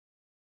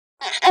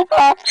So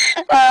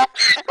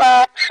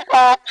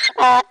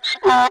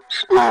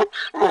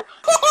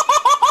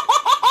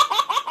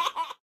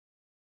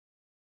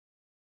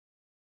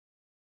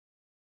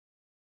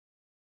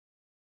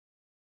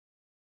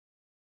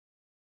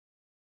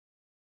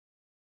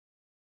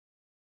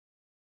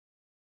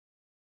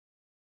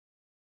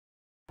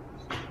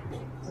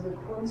the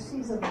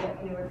quantities I've got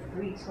here are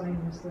 3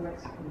 times the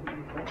recipe that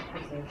you've got,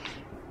 because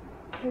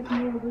there's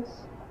more of this,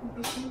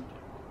 obviously.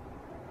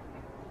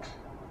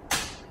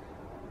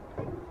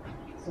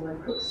 So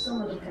I've cooked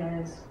some of the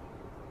pears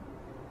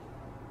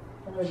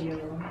earlier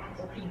on,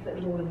 so I can fit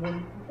them all in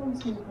one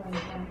small frying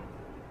pan.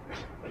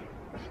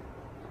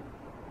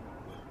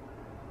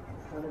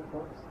 So I've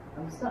got,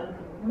 I'm starting to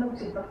put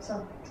melted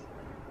butter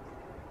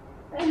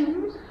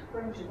and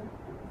brown sugar.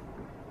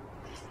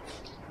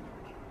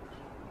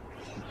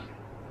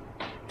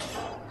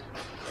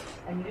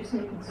 And you're just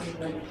making sort of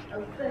like a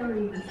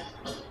very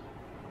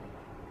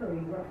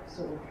rough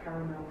sort of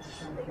caramel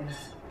something,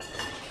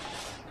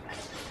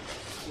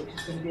 which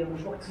is going to be on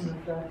the bottom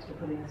of that. We're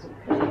putting sort of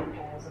curly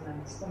pears, and then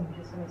the sponge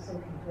is going to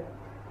soak into it.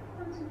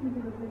 That's going to be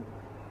lovely.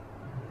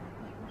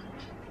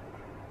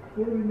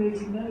 What are we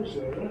making now,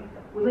 Sarah?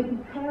 We're making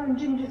pear and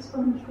ginger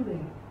sponge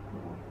pudding.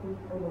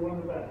 On the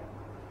one back?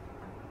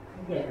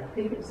 Yeah, I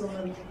think it's on the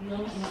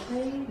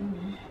page.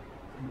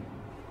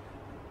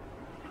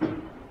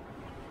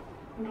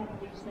 You have a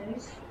wee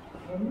snooze?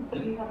 You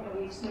have a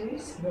wee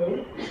snooze? No,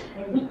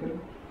 that was good.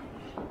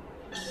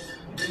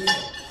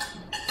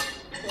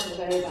 On the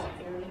very back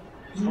there.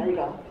 There you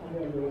go.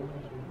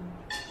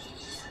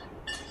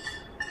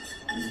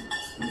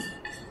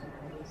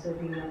 So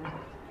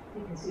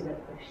you can see that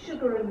the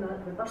sugar and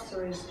the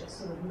butter is just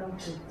sort of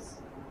melted. It's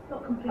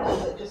not completely,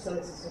 but just so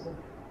it's a sort of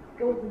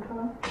golden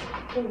colour.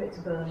 Don't want it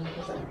to burn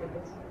because that's good.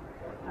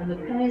 And the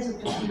pears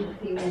have just been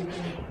peeled and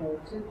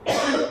quartered.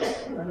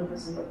 And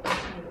obviously got the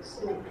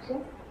stalks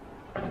off.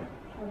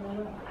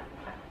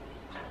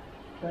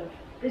 But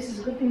this is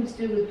a good thing to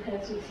do with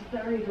pears. So it's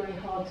very, very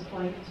hard to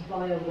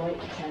buy a ripe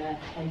pear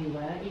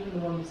anywhere, even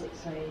the ones that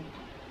say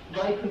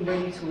ripe and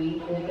ready to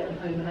eat, or you get them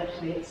home and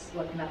actually it's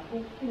like an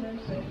apple, you know.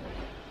 So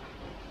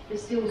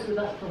this deals with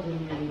that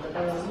problem really, but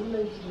there are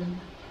loads of them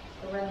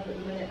around at the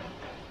minute.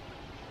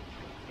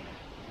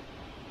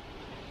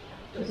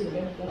 Just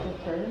again, that's a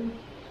turn.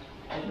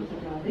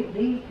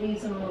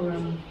 These are,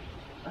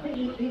 I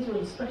think these are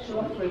on special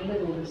offer in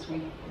Lidl this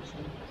week.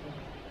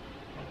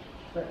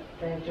 But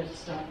they're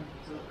just sort of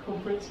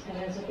conference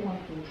pears, I think.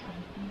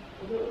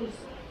 It was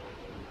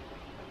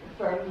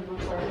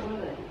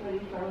very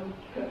firm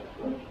cooked.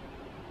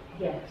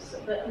 Yes,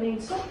 but I mean,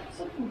 soft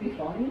would be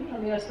fine. I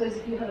mean, I suppose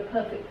if you had a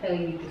perfect pear,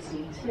 you just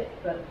eat it,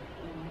 but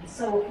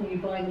so often you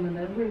buy them and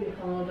they're really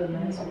hard and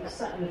they're sort of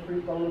sat in a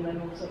fruit bowl and then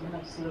all of a sudden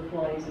have sort of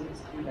flies and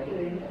it's too late.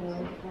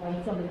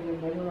 And something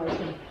really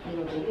ripen.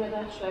 Yeah,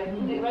 that's right.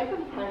 They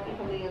ripen partly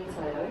from the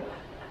inside out.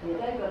 Yeah,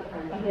 they've got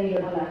partly. And they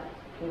got that.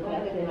 They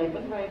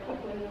ripen very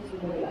quickly.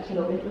 I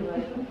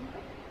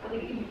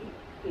think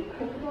you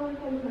cook it all the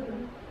time.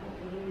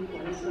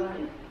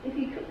 If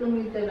you cook them,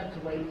 you don't have to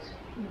wait.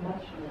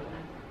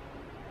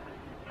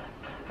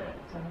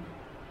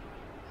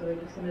 So we're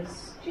just going to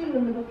stew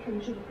in the butter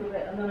and sugar for a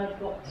bit, and then I've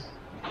got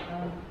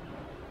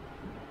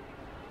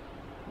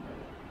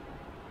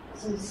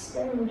some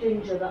stem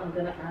ginger that I'm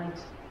going to add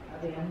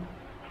at the end.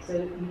 So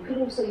you could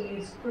also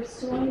use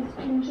crystallized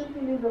ginger,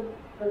 you know,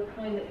 the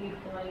kind that you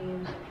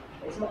find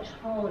it's much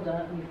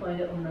harder, and you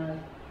find it on the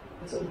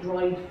sort of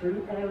dried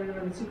fruit area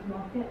in the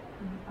supermarket.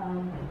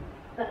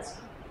 That's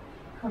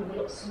kind of a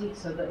lot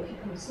sweeter, but if you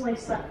can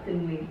slice that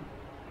thinly,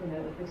 you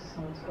know, if this is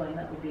hard to find,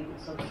 that would be a good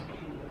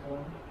substitute as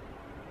well.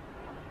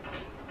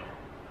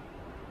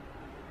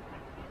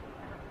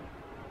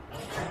 So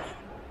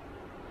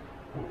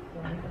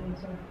I'm going to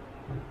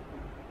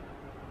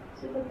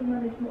see if I can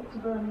manage not to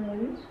burn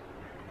those.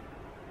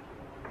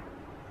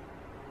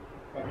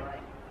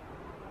 Right.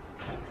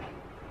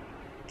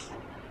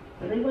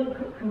 So they won't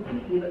cook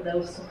completely, but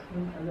they'll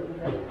soften a little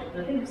bit.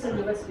 And I think I said in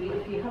the recipe,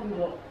 if you haven't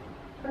got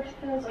fresh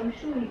pears, I'm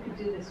sure you could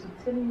do this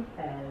with tinned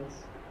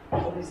pears.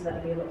 Obviously that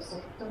would be a lot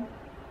softer.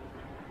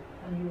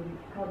 And you would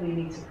hardly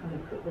need to kind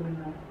of cook them in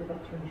the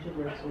butter and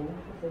sugar at all,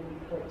 because they'd be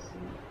quite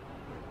sweet.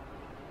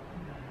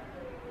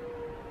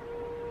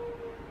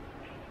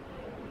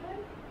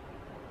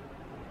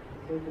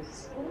 So the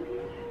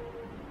sponge.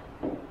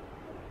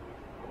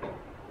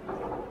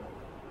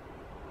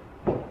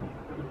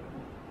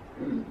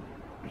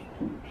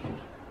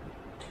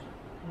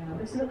 Now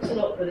this looks a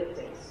lot, but it's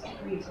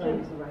 3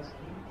 times the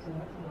recipe, so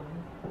that's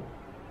fine.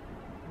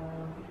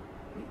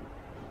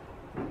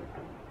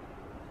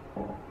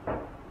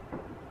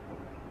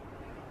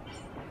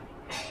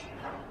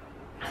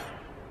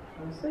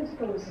 I suppose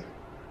if I was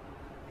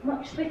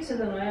much fitter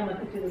than I am, I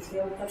could do this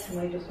the old-fashioned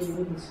way, just with a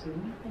wooden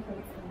spoon.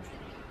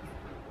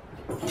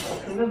 I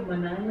can remember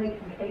my nan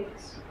making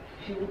cakes.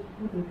 She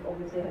wouldn't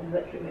obviously have an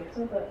electric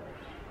mixer, but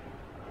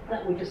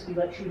that would just be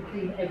like she would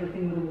clean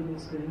everything with a wooden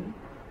spoon.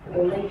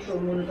 Or later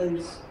on one of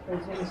those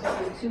ones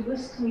that with 2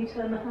 whisks and you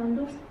turn the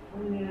handle.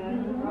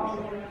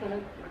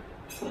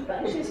 But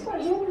actually it's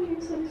quite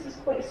warm, so this is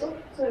quite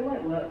soft, so it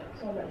might work.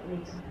 So I don't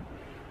need to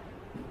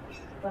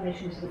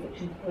vanish into the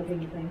kitchen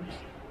plugging thing.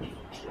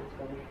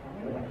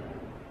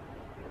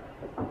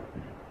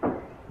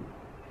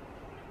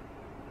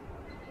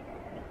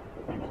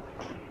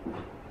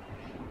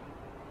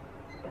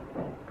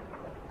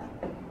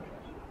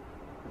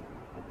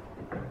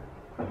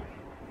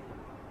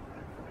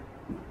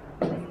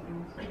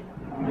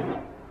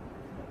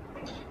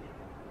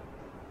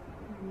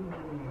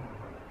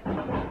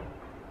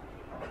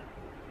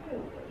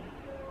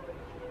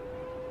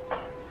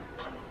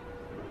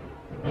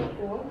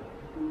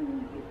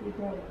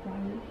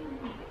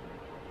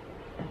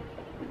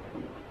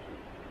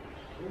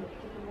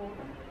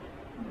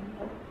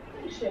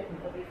 Actually, I can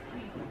probably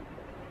find.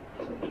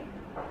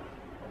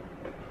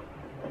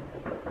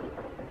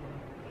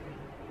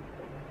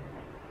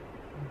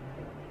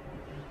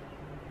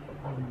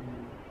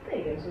 There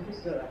you go, so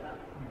just do it like that.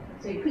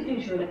 So you could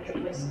use your electric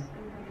whisk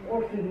or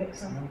food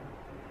mixer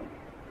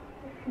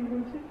if you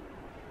want to.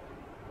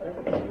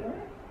 Whatever you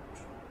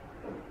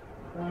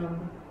like.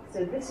 So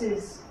this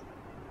is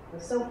the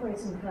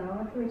self-raising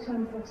flour, 3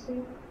 times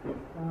rusty,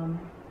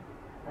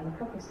 and a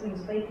couple of spoons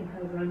of baking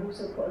powder. I've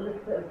also put a little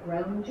bit of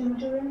ground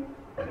ginger in,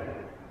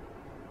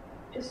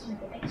 just to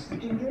make it extra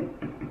gingery.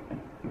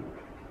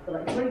 But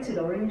like grated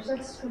orange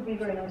zest would be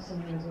very nice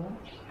in here as well.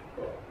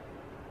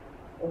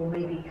 Or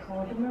maybe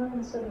cardamom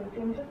instead of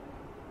ginger.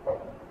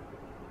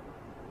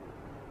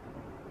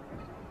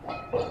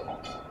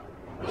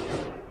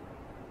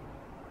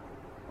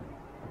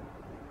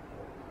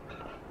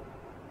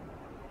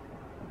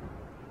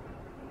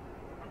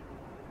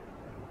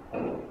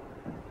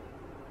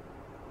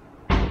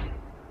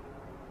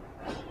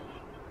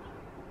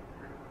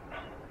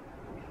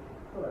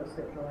 Oh, that was a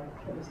bit dry.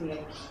 That was the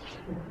eggs.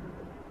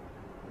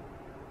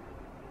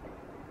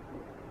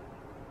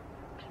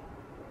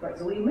 Right,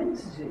 so what you meant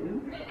to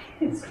do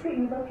is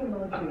cream butter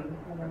margarine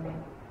and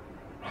then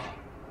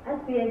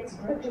add the eggs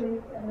gradually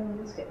and then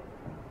whisk it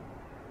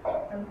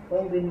and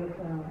fold in your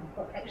flour.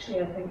 But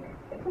actually I think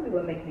it probably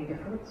won't make any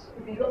difference.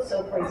 If you've got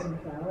self-raising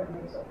flour, it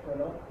makes up for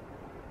a lot.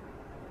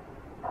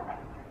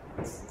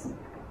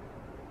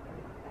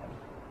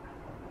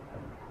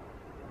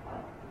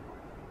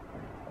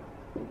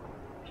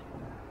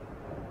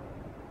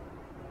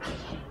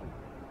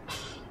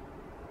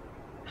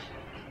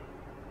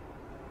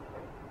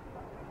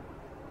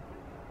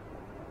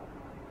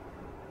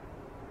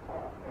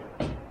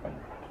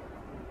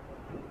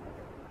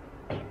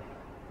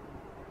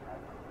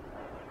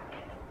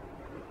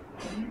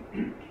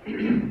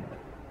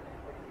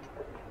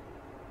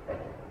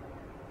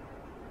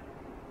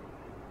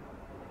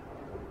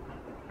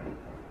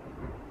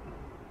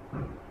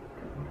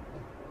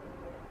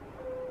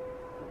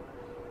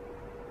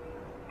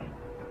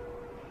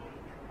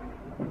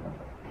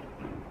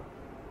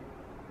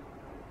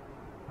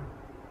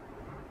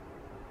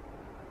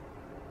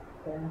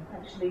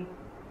 Actually,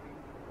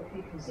 if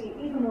you can see,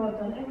 even though I've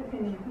done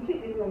everything in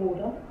completely wrong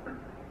order,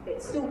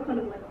 it's still kind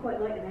of like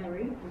quite light and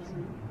airy,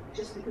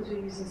 just because we're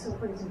using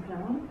self-raising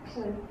flour.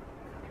 So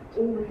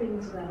all the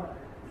things about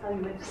how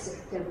you meant to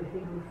sift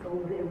everything and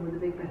fold it in with a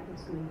big baking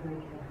spoon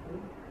very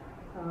carefully.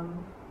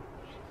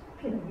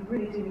 You know, you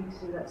really do need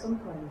to do that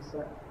sometimes,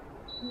 but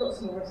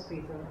lots more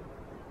recipes are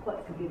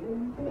quite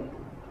forgiving.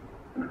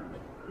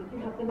 Did you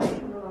have the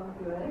milk along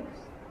with your eggs?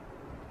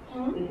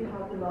 Did you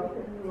have the milk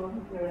along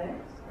with your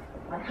eggs?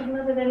 I haven't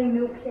added any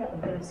milk yet.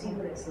 I'm going to see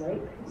what it's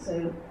like.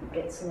 So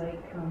it's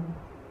like,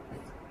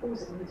 what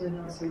was it we were doing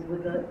last week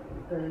with the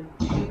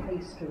chew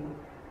pastry?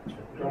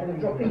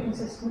 Dropping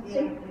consistency.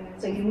 Yeah.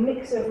 So you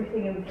mix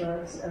everything in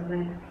first and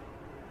then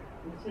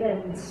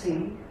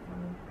see.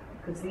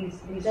 Because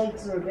these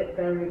eggs are a bit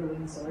variable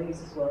in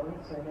size as well.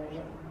 So they're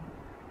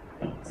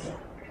not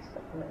exact.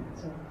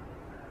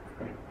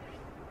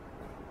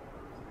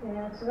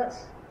 Yeah, so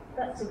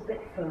that's a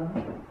bit firm.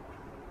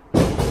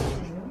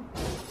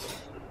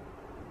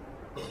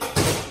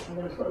 I'm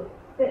going to put a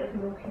bit of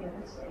milk in at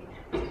this stage.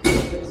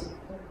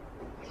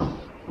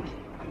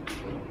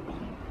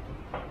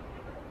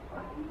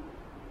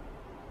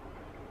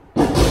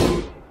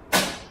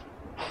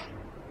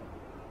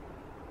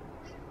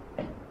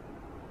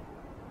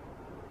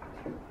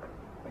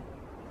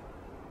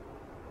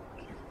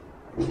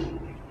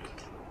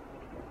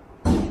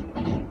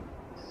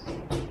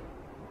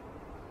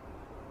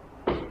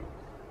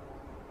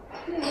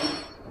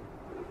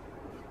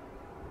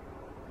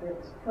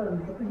 It's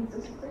firm dropping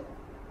consistency.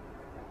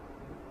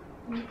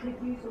 You could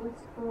use a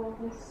whisk for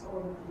this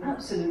or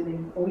Absolutely.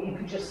 Or you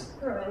could just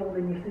throw it all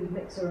in your food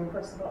mixer and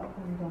press the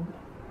button and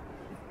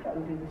that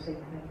will do the same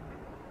thing.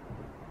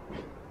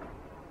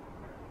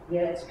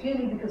 Yeah, it's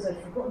purely because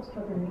I've forgotten to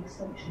plug in the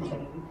extension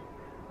lead.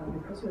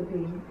 And because we're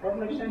being...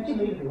 What extension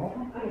lead do you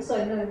want? Yes,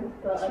 I know,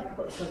 but I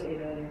forgot to plug it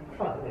in earlier.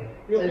 Partly.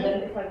 So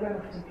then if I run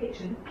off to the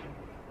kitchen,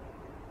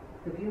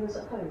 the viewers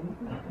at home,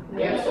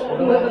 Yes.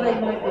 whoever they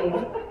might be,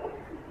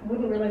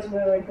 wouldn't realise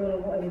where I'd gone or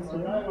what I was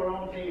doing. We're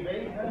on TV.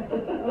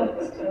 Oh,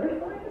 it's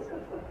terrifying.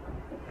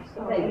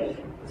 There you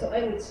go. So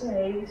I would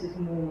say this is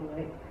more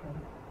like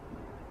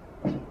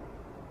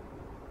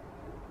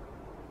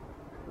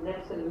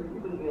you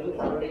wouldn't be able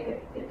to make it.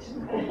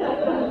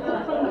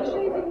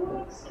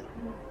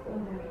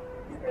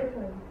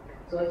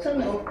 So I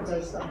turned it off because I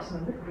was starting to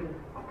smell a little bit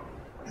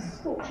of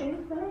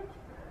scorching there.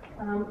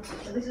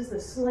 So this is the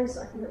slice.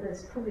 I think that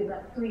there's probably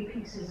about 3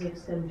 pieces of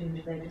stem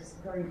ginger. They're just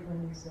very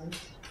finely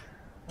sliced.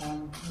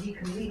 You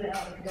can leave it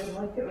out if you don't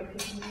like it, or if you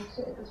can use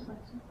it, it doesn't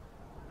matter.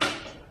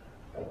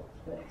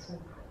 But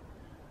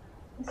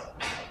this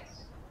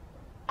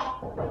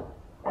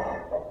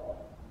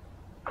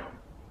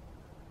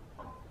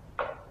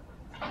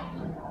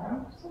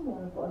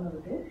somewhere I've got another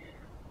dish.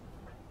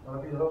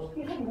 Have you lost?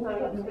 You haven't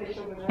got the fish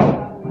over there, have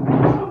you?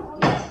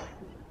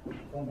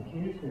 On the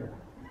queues here.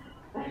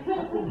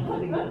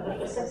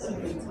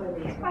 Sesame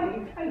tidy.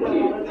 I know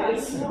all it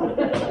is.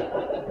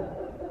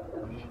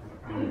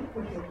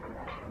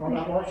 Want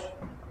that wash?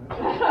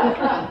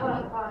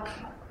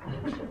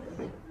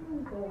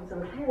 So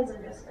the hairs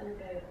are just going to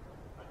go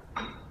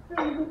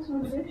very good to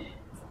the dish.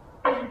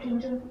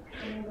 Ginger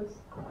and all this.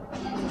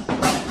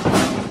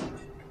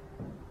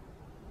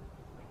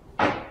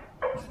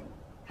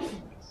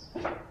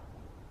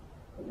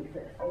 Probably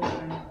fit a full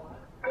round.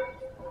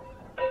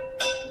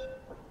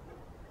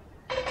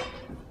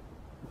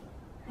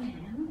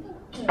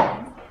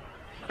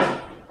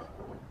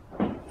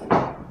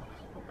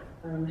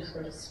 I'm just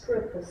going to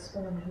spread the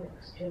sponge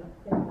mixture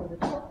over the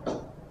top.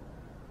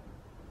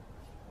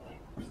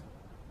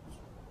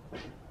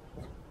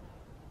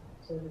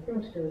 So the thing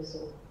to do is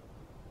sort of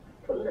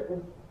put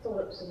little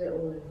dollops of it all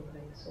over the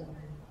place, and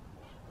then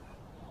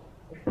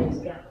if there's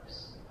gaps,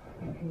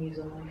 you can use a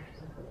knife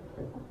to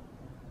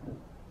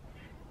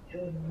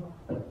join them up.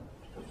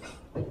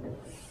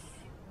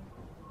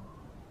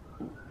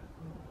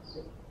 So,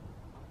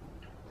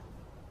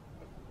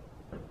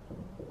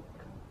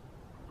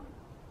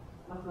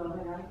 That's another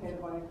thing I care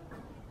about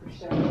for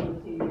sharing on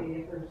TV,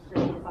 if there's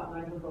scraping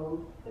something out of the bowl,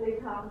 and they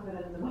can't put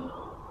it in the bowl.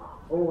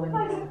 oh, I I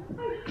know.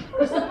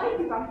 I'd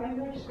be back in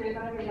there scraping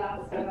every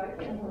last bit out.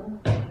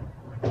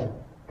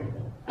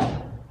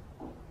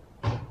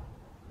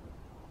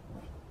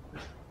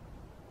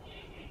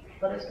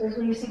 But I suppose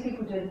when you see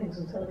people doing things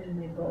on television,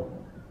 they've got,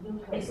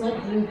 it's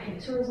like Blue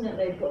Peter, isn't it?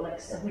 They've got like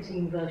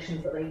 17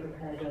 versions that they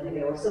prepared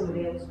earlier, or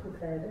somebody else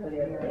prepared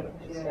earlier.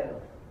 Yeah.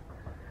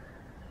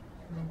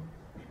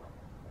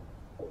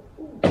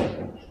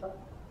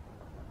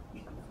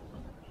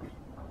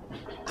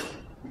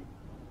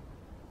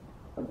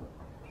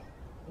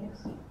 Yes,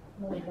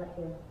 more of that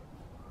here.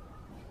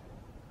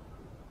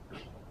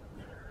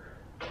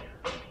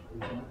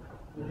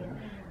 Yeah.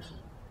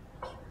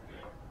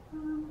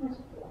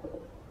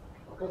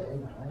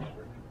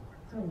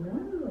 I know,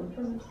 I'm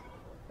trying to,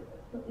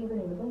 not even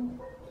in the bowl.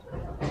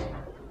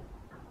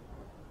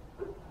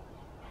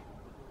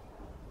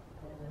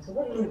 So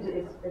what you do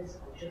is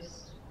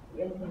just, the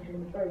only thing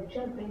you very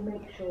gently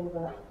make sure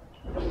that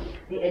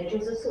the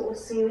edges are sort of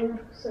sealed,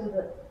 so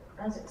that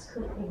as it's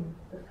cooking,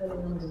 the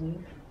filling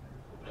underneath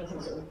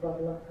doesn't sort of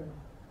bubble up and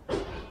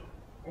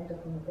end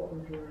up on the bottom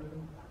of your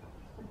oven.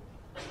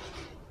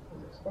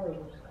 Because it's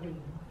horrible to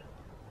clean.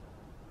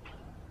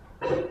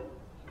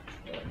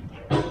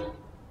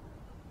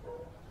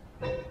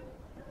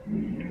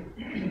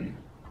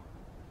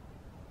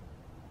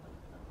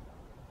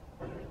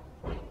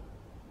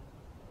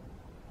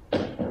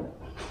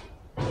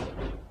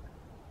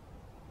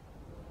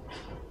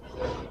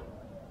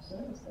 So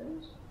there's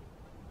those.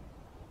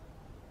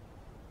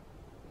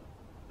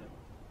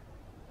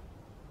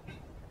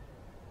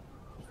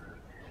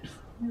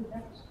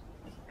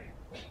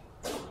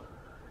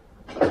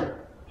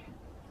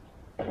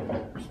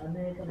 And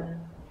they're going to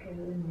go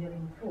in the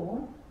oven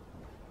for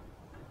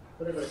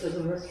whatever it says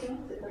on the recipe. Is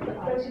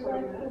it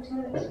like 40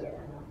 minutes? Yeah.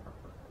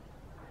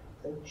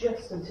 So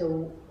just until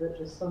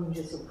the sponge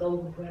is sort of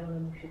golden brown,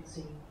 and you should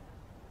see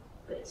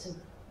bits of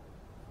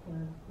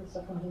the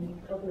stuff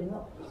underneath bubbling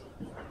up.